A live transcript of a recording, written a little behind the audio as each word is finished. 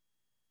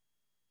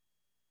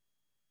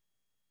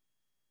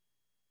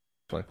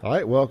All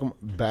right, welcome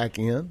back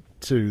in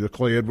to the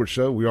Clay Edwards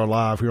Show. We are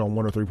live here on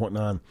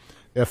 103.9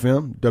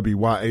 FM,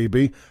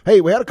 WYAB. Hey,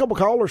 we had a couple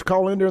callers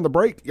call in during the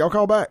break. Y'all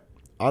call back.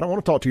 I don't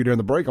want to talk to you during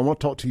the break. I want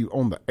to talk to you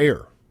on the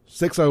air.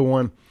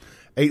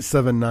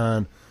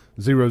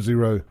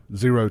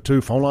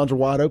 601-879-0002. Phone lines are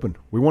wide open.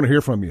 We want to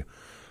hear from you.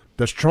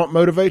 Does Trump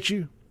motivate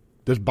you?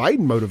 Does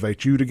Biden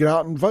motivate you to get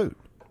out and vote?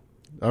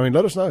 I mean,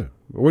 let us know.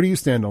 Where do you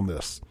stand on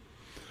this?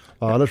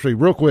 Let's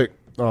read real quick.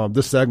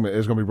 This segment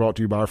is going to be brought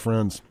to you by our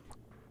friends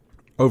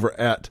over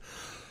at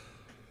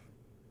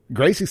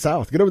Gracie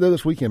South. Get over there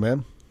this weekend,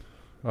 man.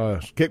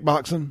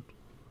 Kickboxing,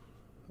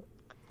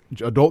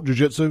 adult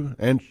jiu-jitsu,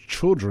 and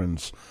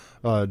children's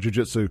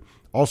jiu-jitsu.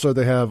 Also,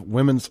 they have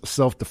women's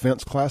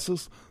self-defense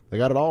classes. They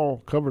got it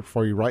all covered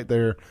for you right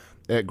there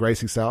at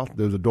Gracie South.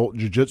 Those adult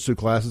jiu-jitsu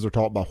classes are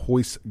taught by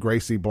Hoist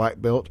Gracie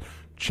Black Belt,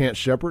 Chance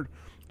Shepard.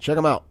 Check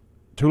them out.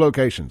 2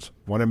 locations.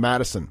 One in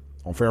Madison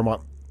on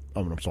Fairmont.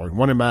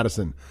 One in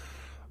Madison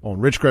on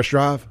Ridgecrest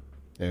Drive,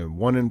 and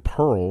one in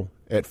Pearl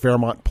at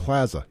Fairmont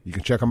Plaza. You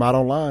can check them out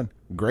online,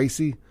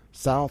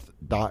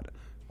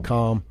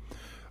 graciesouth.com.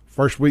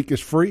 First week is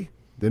free.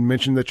 Then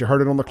mention that you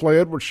heard it on the Clay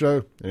Edwards Show,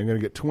 and you're going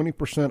to get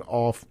 20%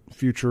 off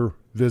future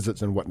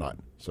visits and whatnot.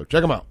 So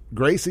check them out.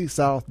 Gracie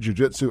South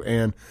Jiu-Jitsu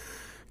and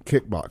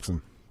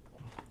Kickboxing.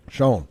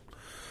 Sean.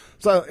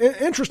 So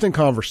interesting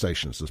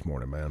conversations this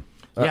morning, man.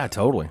 Yeah,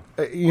 totally.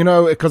 You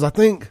know, because I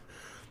think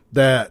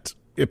that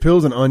it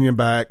peels an onion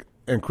back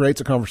and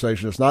creates a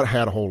conversation that's not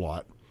had a whole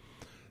lot.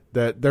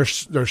 That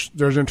there's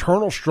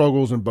internal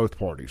struggles in both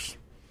parties.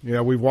 You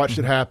know, we've watched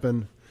it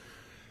happen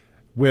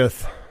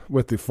with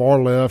the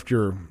far left,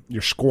 your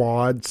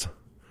squads,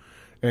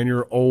 and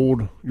your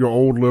old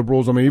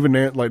liberals. I mean, even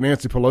like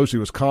Nancy Pelosi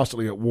was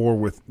constantly at war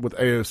with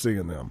AOC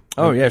and them.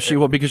 Oh yeah, she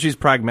will, because she's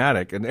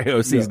pragmatic and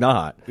AOC's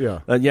not.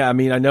 Yeah, yeah. I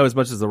mean, I know as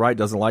much as the right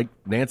doesn't like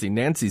Nancy,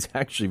 Nancy's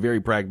actually very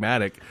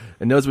pragmatic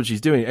and knows what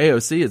she's doing.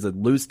 AOC is a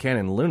loose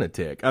cannon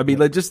lunatic. I mean,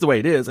 like, just the way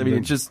it is. I mean,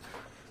 it's just.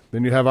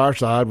 Then you have our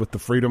side with the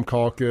Freedom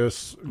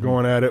Caucus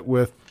going at it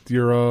with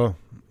your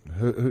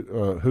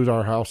who's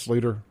our House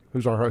leader?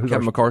 Who's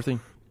Kevin McCarthy?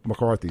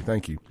 McCarthy,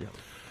 thank you. Yeah.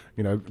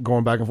 You know,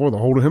 going back and forth and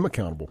holding him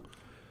accountable.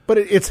 But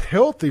it's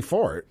healthy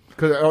for it,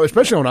 because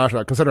especially on our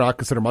side. I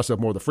consider myself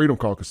more the Freedom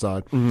Caucus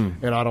side,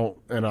 and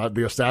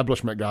the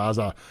establishment guys,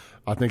 I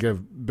think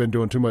have been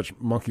doing too much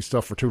monkey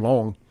stuff for too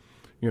long.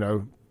 You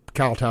know,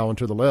 kowtowing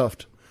to the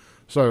left.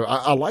 So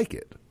I like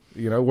it.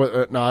 You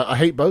know, now I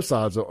hate both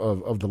sides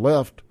of the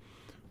left.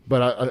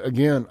 But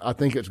I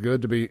think it's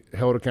good to be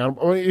held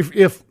accountable. I mean,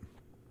 if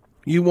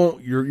you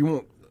want,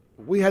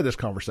 we had this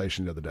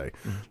conversation the other day.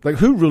 Like,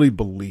 who really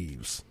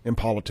believes in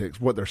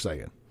politics, what they're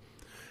saying?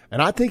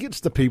 And I think it's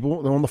the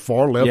people on the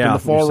far left and the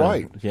far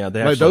right. Yeah,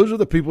 those are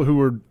the people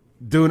who are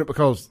doing it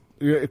because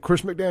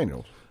Chris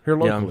McDaniels here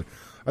locally. Yeah.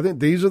 I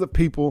think these are the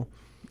people.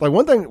 Like,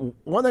 one thing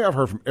I've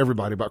heard from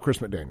everybody about Chris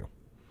McDaniel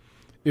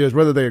is,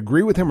 whether they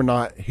agree with him or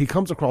not, he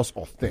comes across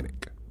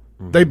authentic.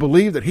 Mm-hmm. They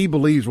believe that he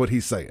believes what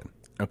he's saying.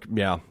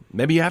 Yeah,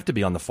 maybe you have to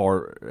be on the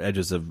far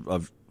edges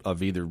of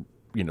either,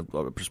 you know,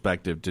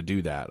 perspective to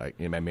do that. Like,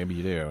 maybe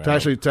you do. To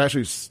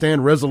actually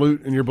stand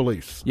resolute in your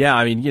beliefs. Yeah,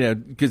 I mean, you know,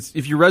 because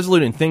if you're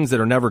resolute in things that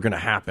are never going to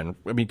happen,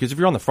 I mean, because if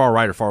you're on the far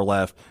right or far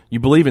left,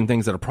 you believe in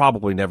things that are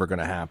probably never going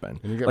to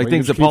happen.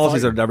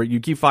 Policies are never. You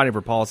keep fighting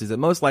for policies that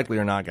most likely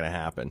are not going to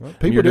happen. Well,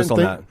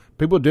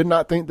 people did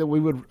not think that we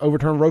would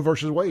overturn Roe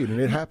versus Wade, and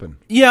it happened.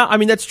 Yeah, I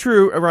mean, that's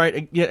true,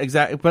 right? Yeah,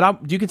 exactly.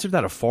 But do you consider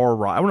that a far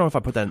right? I don't know if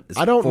I put that as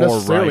I don't far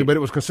necessarily, right. But it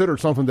was considered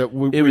something that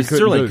it was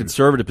certainly a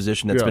conservative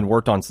position that's been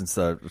worked on since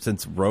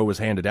Roe was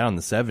handed down in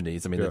the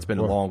 70s. I mean, it's been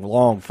a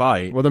long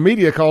fight. Well, the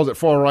media calls it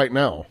far right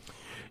now.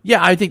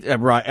 Yeah, I think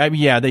right. I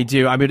mean, yeah, they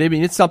do. I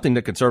mean, it's something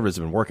that conservatives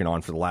have been working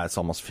on for the last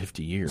almost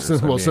 50 years.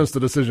 Since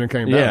the decision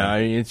came down. Yeah,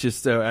 I mean, it's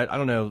just I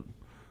don't know.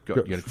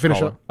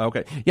 Finish up.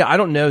 Okay. Yeah, I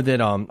don't know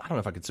that. I don't know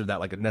if I consider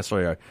that like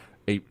necessarily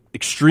a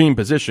extreme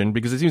position,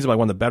 because it seems like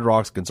one of the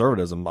bedrocks of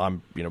conservatism.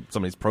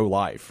 Somebody's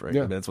pro-life, right?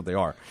 Yeah. I mean, that's what they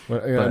are.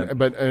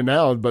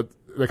 But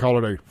they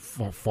call it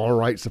a far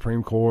right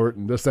Supreme Court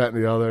and this, that,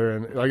 and the other,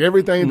 and like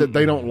everything that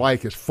they don't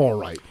like is far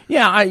right.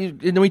 Yeah,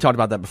 and we talked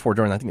about that before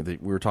during. I think we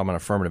were talking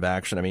about affirmative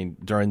action. I mean,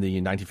 during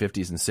the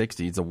 1950s and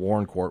 60s, the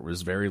Warren Court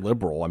was very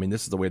liberal. I mean,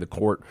 this is the way the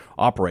court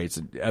operates;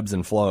 it ebbs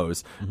and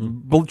flows.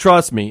 But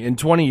trust me, in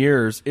 20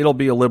 years, it'll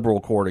be a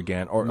liberal court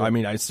again. Or I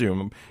mean, I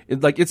assume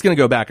it's going to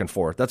go back and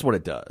forth. That's what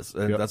it does.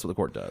 Yep. That's what the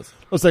court does.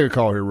 Let's take a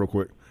call here real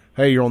quick.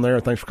 Hey, you're on there.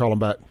 Thanks for calling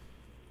back.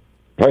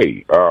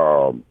 Hey,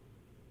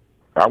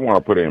 I want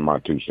to put in my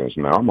 2 cents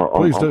now. I'm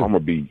gonna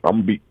be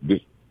this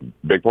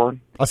big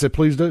pardon. I said,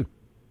 please do.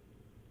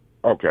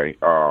 Okay.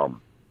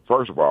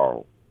 First of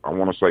all, I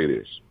want to say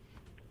this: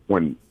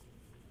 when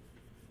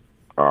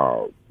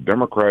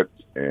Democrats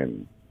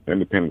and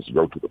Independents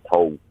go to the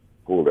poll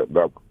that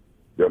level,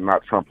 they're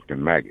not Trumpican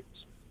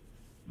maggots.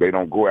 They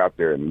don't go out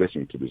there and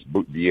listen to this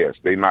BS.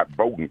 They're not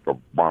voting for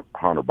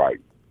Hunter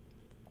Biden.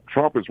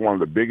 Trump is one of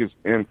the biggest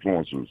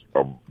influencers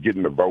of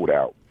getting the vote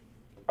out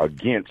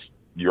against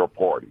your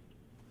party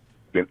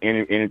than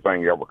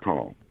anything ever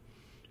come.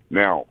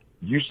 Now,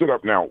 you sit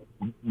up and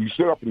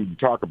you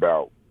talk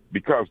about,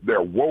 because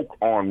they're woke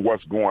on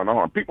what's going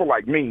on. People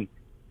like me,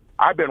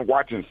 I've been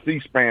watching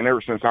C-SPAN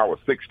ever since I was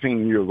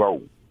 16 years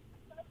old.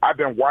 I've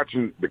been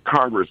watching the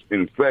Congress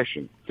in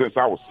session since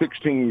I was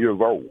 16 years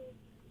old.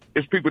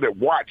 It's people that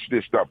watch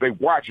this stuff. They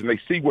watch and they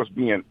see what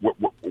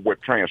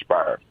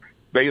transpires.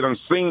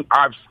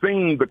 I've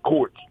seen the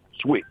courts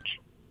switch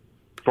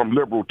from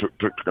liberal to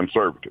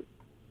conservative.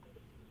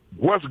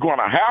 What's going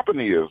to happen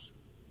is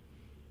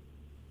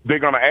they're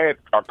going to add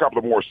a couple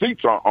of more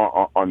seats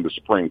on the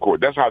Supreme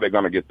Court. That's how they're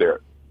going to get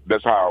there.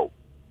 That's how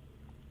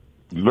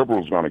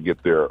liberals going to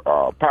get their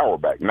power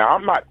back. Now,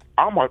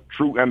 I'm a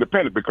true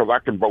independent because I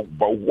can vote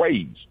both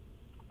ways.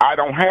 I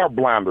don't have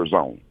blinders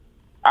on.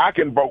 I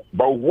can vote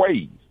both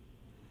ways.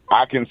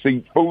 I can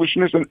see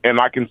foolishness and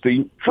I can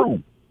see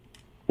truth.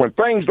 When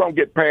things don't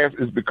get passed,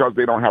 it's because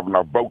they don't have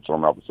enough votes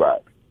on the other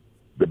side.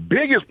 The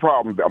biggest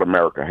problem that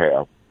America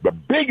have, the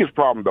biggest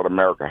problem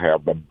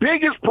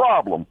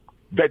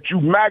that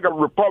you MAGA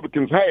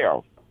Republicans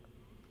have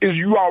is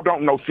you all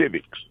don't know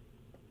civics.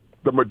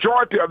 The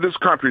majority of this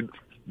country,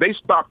 they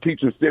stopped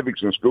teaching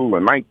civics in school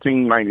in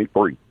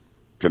 1993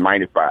 to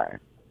 95.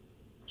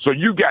 So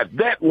you got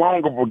that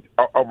long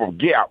of a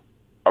gap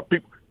of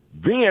people.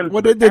 Then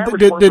did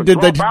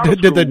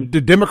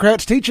the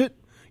Democrats teach it?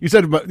 You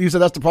said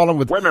that's the problem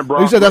with. Wait a minute, bro.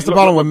 You said that's the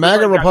problem with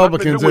MAGA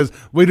Republicans is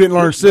we didn't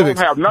learn civics.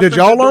 Did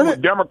y'all learn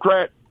it?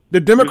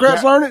 Did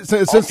Democrats learn it?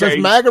 Since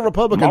MAGA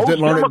Republicans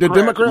didn't learn it, did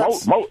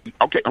Democrats?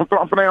 Okay, I'm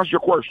going to answer your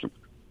question.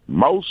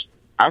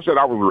 I said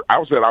I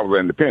was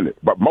independent,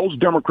 but most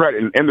Democrat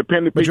and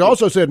independent people. But you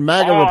also said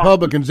MAGA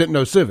Republicans didn't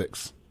know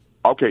civics.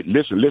 Okay,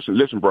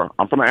 listen, bro.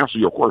 I'm going to answer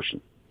your question.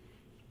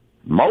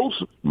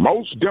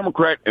 Most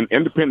Democrat and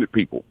independent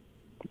people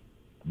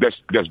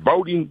that's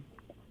voting,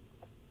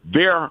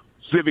 they're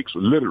civics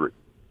literate.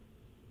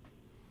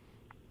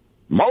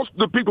 Most of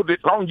the people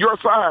that on your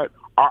side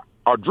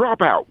are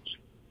dropouts.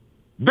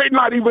 They're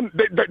not even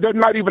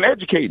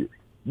educated,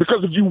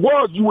 because if you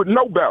was, you would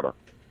know better.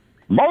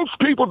 Most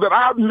people that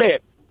I've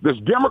met that's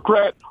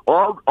Democrat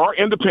or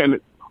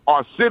independent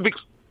are civics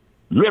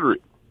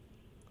literate.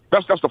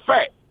 That's a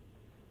fact.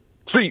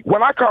 See,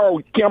 when I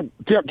call Kim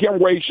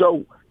Wade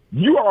show,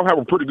 you all have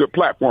a pretty good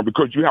platform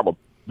because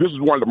this is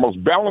one of the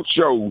most balanced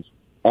shows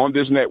on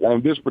this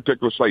on this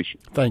particular station.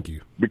 Thank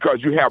you. Because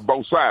you have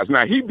both sides.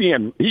 Now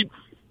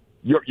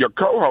your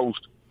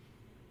co-host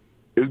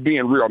is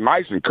being real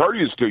nice and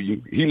courteous to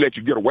you. He let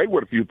you get away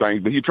with a few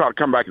things, but he try to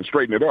come back and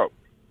straighten it up.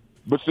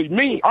 But see,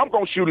 me, I'm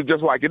going to shoot it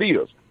just like it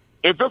is.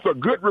 If it's a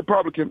good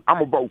Republican, I'm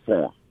going to vote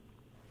for him.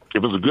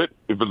 If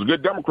it's a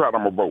good Democrat,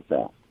 I'm going to vote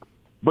for him.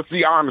 But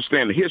see, I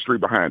understand the history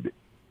behind it.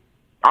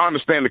 I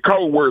understand the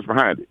code words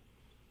behind it.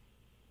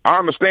 I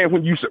understand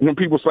when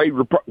people say,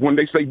 when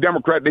they say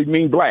Democrat, they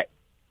mean black.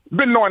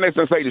 Been knowing that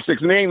since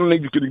 '86, and they ain't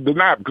need you to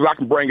deny it because I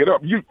can bring it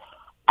up.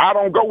 I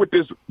don't go with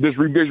this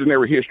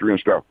revisionary history and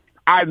stuff.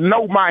 I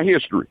know my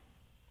history.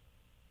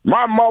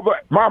 My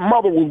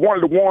mother was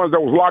one of the ones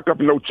that was locked up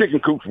in those chicken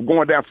coops for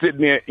going down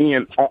sitting there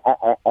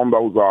on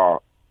those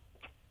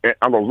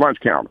lunch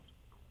counters.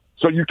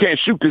 So you can't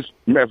shoot this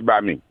mess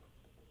by me.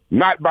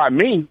 Not by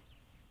me.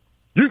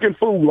 You can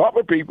fool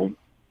other people,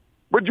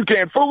 but you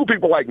can't fool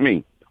people like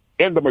me.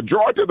 And the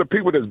majority of the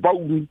people that's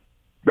voting,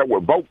 that will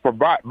vote for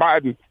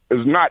Biden,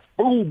 is not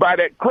fooled by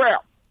that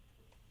crap.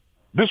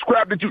 This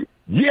crap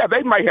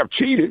they might have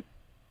cheated,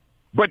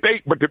 but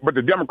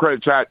the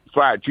Democratic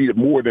side cheated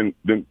more than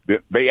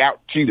they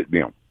out-cheated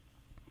them,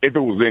 if it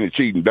was any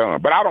cheating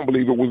done. But I don't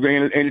believe it was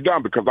any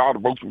done because all the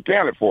votes were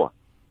counted for.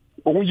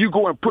 But when you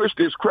go and push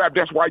this crap,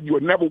 that's why you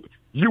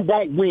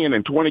won't win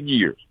in 20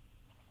 years.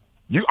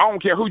 I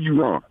don't care who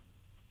you run.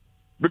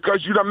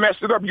 Because you done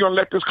messed it up, you're going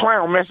to let this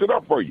clown mess it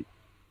up for you.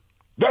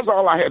 That's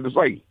all I had to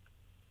say.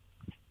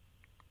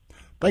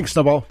 Thanks,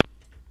 Snowball.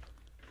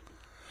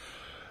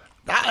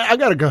 I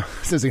got to go.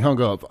 Since he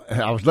hung up,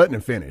 I was letting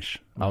him finish.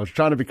 I was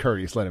trying to be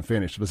courteous, let him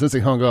finish. But since he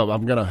hung up,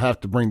 I'm going to have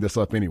to bring this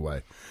up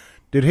anyway.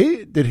 Did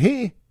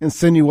he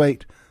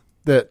insinuate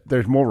that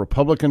there's more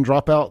Republican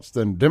dropouts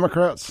than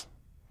Democrats?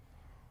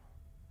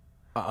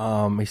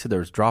 He said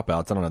there's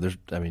dropouts. I don't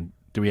know.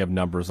 Do we have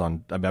numbers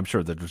on? I'm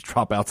sure that there's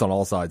dropouts on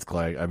all sides,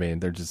 Clay.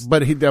 They're just.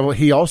 But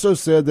he also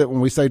said that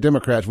when we say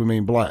Democrats, we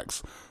mean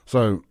blacks.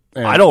 So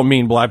I don't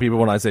mean black people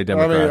when I say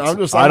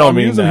Democrats. I'm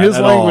using his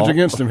language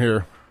against him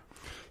here.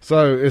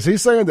 So is he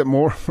saying that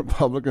more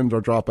Republicans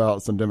are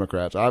dropouts than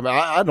Democrats?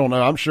 I don't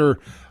know. I'm sure.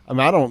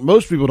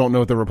 Most people don't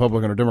know if they're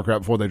Republican or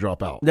Democrat before they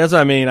drop out. That's what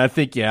I mean. I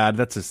think,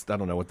 that's just, I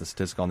don't know what the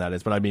statistic on that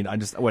is, but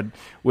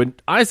when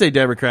I say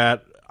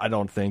Democrat, I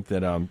don't think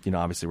that,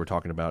 obviously we're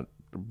talking about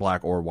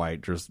black or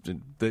white.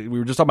 We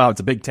were just talking about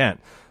it's a big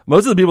tent.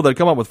 Most of the people that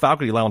come up with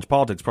faculty lounge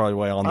politics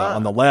probably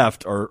on the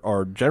left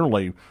are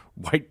generally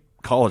white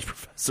college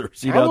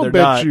professors. I will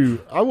bet you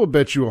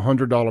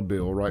 $100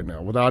 bill right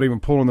now without even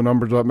pulling the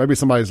numbers up. Maybe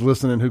somebody's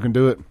listening who can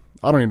do it.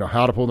 I don't even know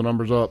how to pull the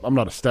numbers up. I'm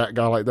not a stat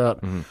guy like that.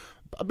 Mm-hmm.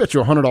 I bet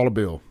you $100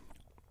 bill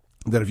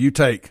that if you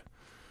take,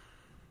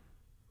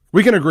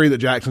 we can agree that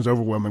Jackson's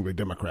overwhelmingly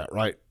Democrat,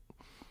 right?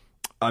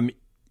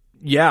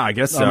 Yeah, I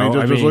guess so. I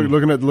mean, just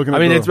looking at. I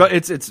mean, it's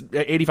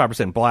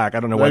 85% black. I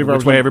don't know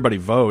which way everybody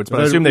votes,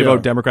 but I assume they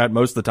vote Democrat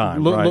most of the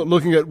time. Right?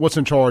 Looking at what's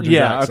in charge. In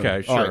Jackson.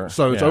 Okay, sure. All right,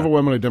 so it's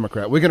overwhelmingly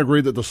Democrat. We can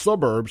agree that the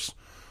suburbs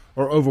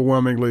are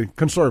overwhelmingly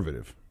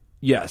conservative.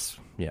 Yes.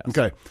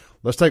 Okay,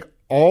 let's take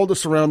all the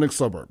surrounding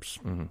suburbs,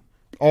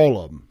 all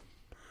of them.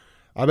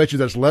 I bet you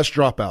there's less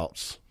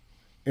dropouts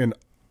in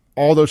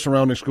all those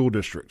surrounding school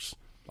districts.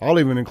 I'll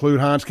even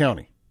include Hinds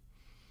County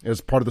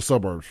as part of the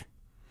suburbs.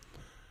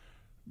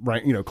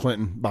 Right,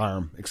 Clinton,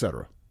 Byram,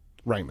 etc.,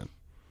 Raymond.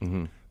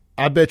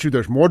 I bet you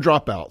there's more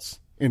dropouts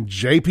in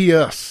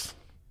JPS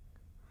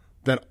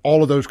than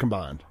all of those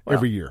combined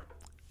every year.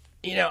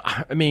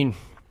 I mean,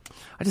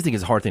 I just think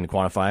it's a hard thing to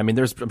quantify. I mean,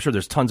 I'm sure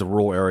there's tons of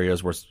rural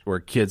areas where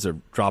kids are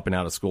dropping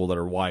out of school that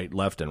are white,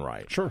 left, and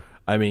right. Sure.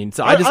 I mean,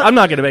 so I'm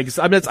not going to make.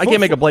 I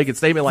can't make a blanket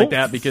statement like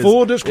that because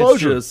full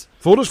disclosure.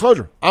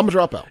 I'm a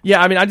dropout.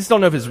 Yeah, I mean, I just don't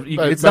know if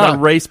it's not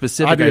race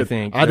specific. I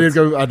think I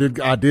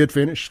did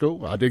finish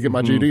school. I did get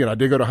my GED, and I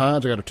did go to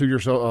Hinds. I got a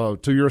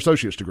 2-year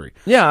associate's degree.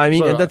 Yeah, I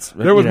mean, so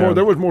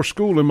there was more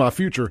school in my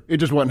future. It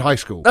just wasn't high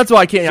school. That's why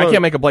I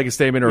can't make a blanket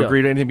statement or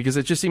agree to anything because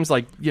it just seems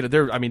like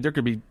there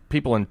could be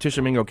people in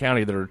Tishomingo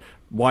County that are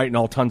white and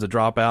all tons of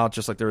dropouts,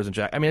 just like there is in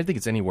Jack. I mean, I think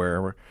it's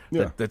anywhere where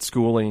that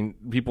schooling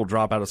people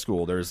drop out of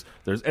school. There's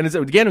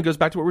again, it goes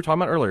back to what we were talking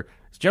about earlier.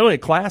 It's generally a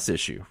class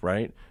issue,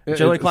 right? It's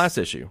generally a class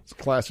issue. It's a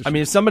class issue. I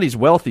mean, if somebody's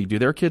wealthy, do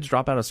their kids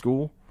drop out of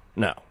school?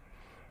 No,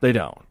 they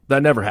don't.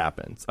 That never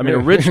happens. I mean, a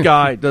rich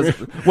guy does.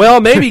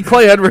 Well, maybe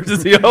Clay Edwards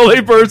is the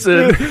only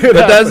person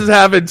that doesn't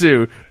happen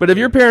to. But if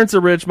your parents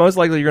are rich, most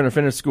likely you're going to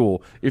finish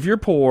school. If you're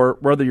poor,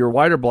 whether you're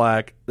white or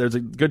black, there's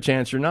a good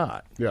chance you're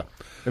not. Yeah.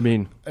 I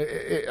mean,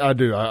 I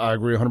do. I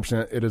agree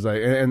 100%. It is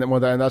and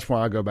that's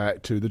why I go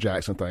back to the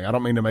Jackson thing. I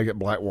don't mean to make it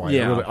black-white.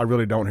 Yeah. I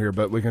really don't here,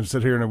 but we can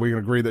sit here and we can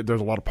agree that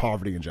there's a lot of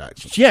poverty in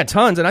Jackson. Yeah,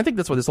 tons. And I think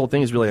that's what this whole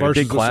thing is really a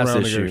big class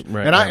issue.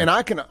 Right,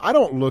 I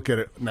don't look at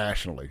it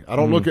nationally. I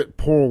don't look at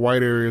poor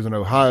white areas in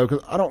Ohio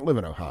because I don't live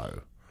in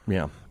Ohio.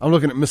 Yeah. I'm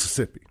looking at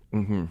Mississippi.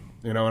 And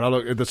I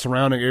look at the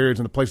surrounding areas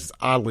and the places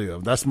I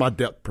live. That's my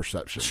depth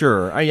perception.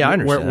 Sure. I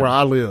understand. Where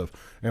I live.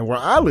 And where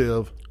I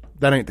live,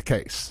 that ain't the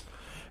case.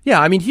 Yeah,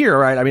 I mean, here,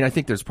 right, I mean, I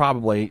think there's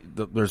probably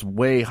there's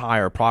way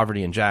higher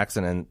poverty in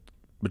Jackson, and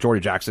majority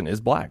of Jackson is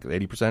black,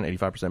 80%,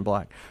 85%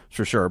 black,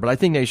 for sure. But I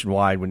think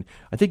nationwide,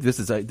 I think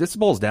this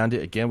boils down to,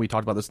 again, we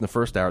talked about this in the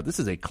first hour, this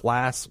is a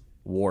class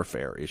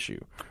warfare issue.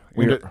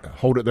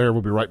 Hold it there.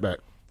 We'll be right back.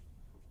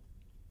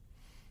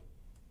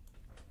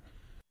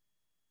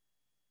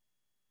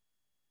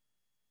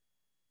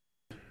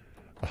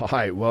 All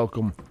right,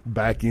 welcome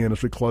back in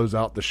as we close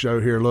out the show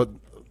here. Look,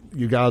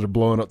 you guys are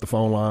blowing up the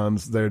phone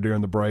lines there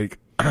during the break.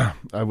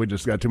 We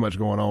just got too much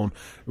going on.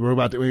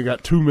 We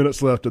got 2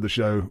 minutes left of the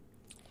show.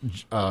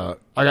 I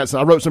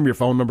wrote some of your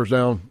phone numbers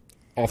down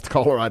off the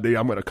caller ID.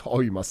 I'm going to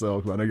call you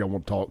myself because I know y'all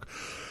want to talk.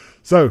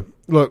 So,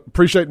 look,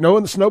 appreciate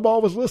knowing the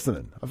Snowball was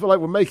listening. I feel like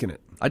we're making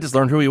it. I just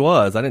learned who he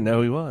was. I didn't know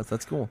who he was.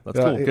 That's cool.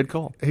 Cool. Good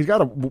call. He's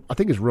got I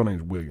think his real name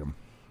is William.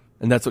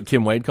 And that's what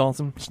Kim Wade calls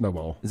him?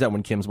 Snowball. Is that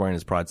when Kim's wearing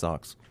his Pride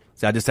socks?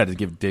 See, I just had to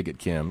give a dig at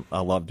Kim.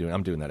 I'm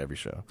doing that every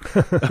show.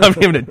 I'm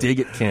giving a dig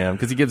at Kim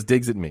because he gives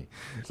digs at me.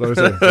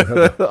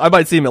 I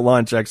might see him at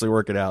lunch actually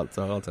work it out,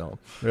 so I'll tell him.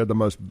 We had the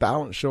most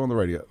balanced show on the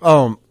radio.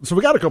 So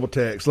we got a couple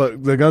texts.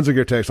 Look, the Guns of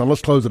Gear text on.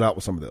 Let's close it out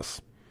with some of this.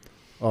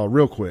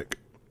 Real quick.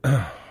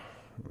 Let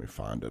me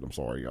find it. I'm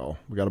sorry, y'all.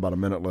 We got about a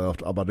minute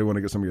left. I do want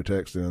to get some of your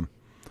texts in.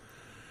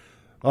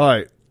 All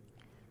right.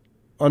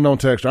 Unknown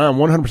texter. I am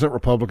 100%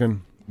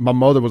 Republican. My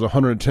mother was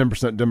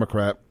 110%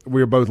 Democrat.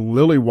 We are both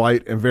lily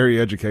white and very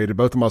educated.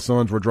 Both of my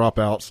sons were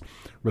dropouts,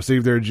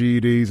 received their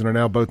GEDs, and are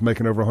now both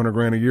making over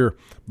 $100,000 a year.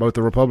 Both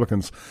are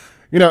Republicans.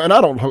 And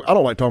I don't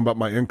like talking about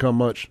my income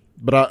much,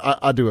 but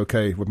I do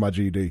okay with my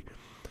GED.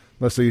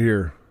 Let's see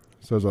here.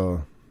 It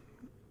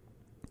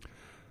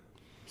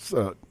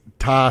says,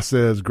 Ty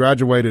says,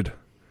 graduated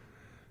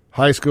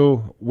high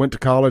school, went to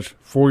college,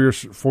 4 year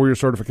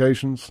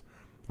certifications,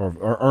 or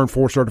earned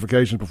 4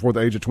 certifications before the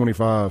age of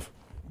 25.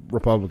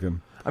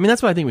 Republican. I mean,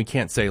 that's why I think we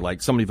can't say,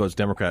 like, somebody votes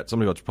Democrat,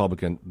 somebody votes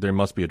Republican, there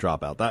must be a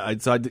dropout. I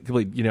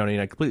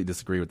completely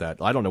disagree with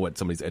that. I don't know what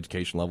somebody's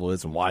education level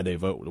is and why they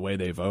vote the way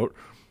they vote.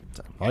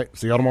 So. All right.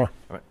 See y'all tomorrow.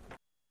 All right.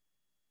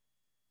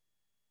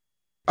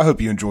 I hope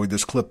you enjoyed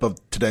this clip of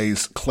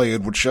today's Clay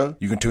Edwards Show.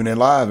 You can tune in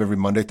live every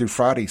Monday through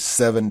Friday,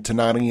 7 to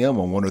 9 a.m.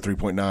 on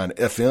 103.9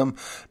 FM,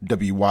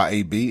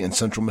 WYAB in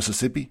Central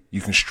Mississippi. You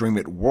can stream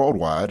it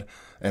worldwide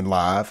and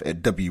live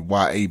at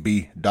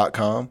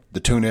WYAB.com,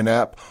 the TuneIn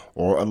app,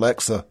 or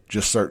Alexa.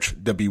 Just search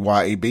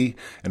WYAB.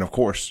 And, of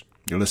course,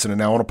 you're listening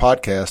now on a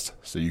podcast,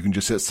 so you can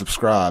just hit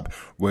subscribe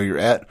where you're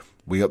at.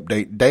 We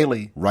update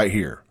daily right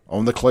here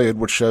on the Clay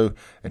Edwards Show,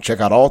 and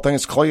check out all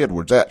things Clay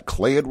Edwards at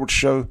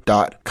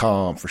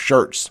ClayEdwardsShow.com for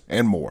shirts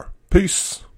and more. Peace.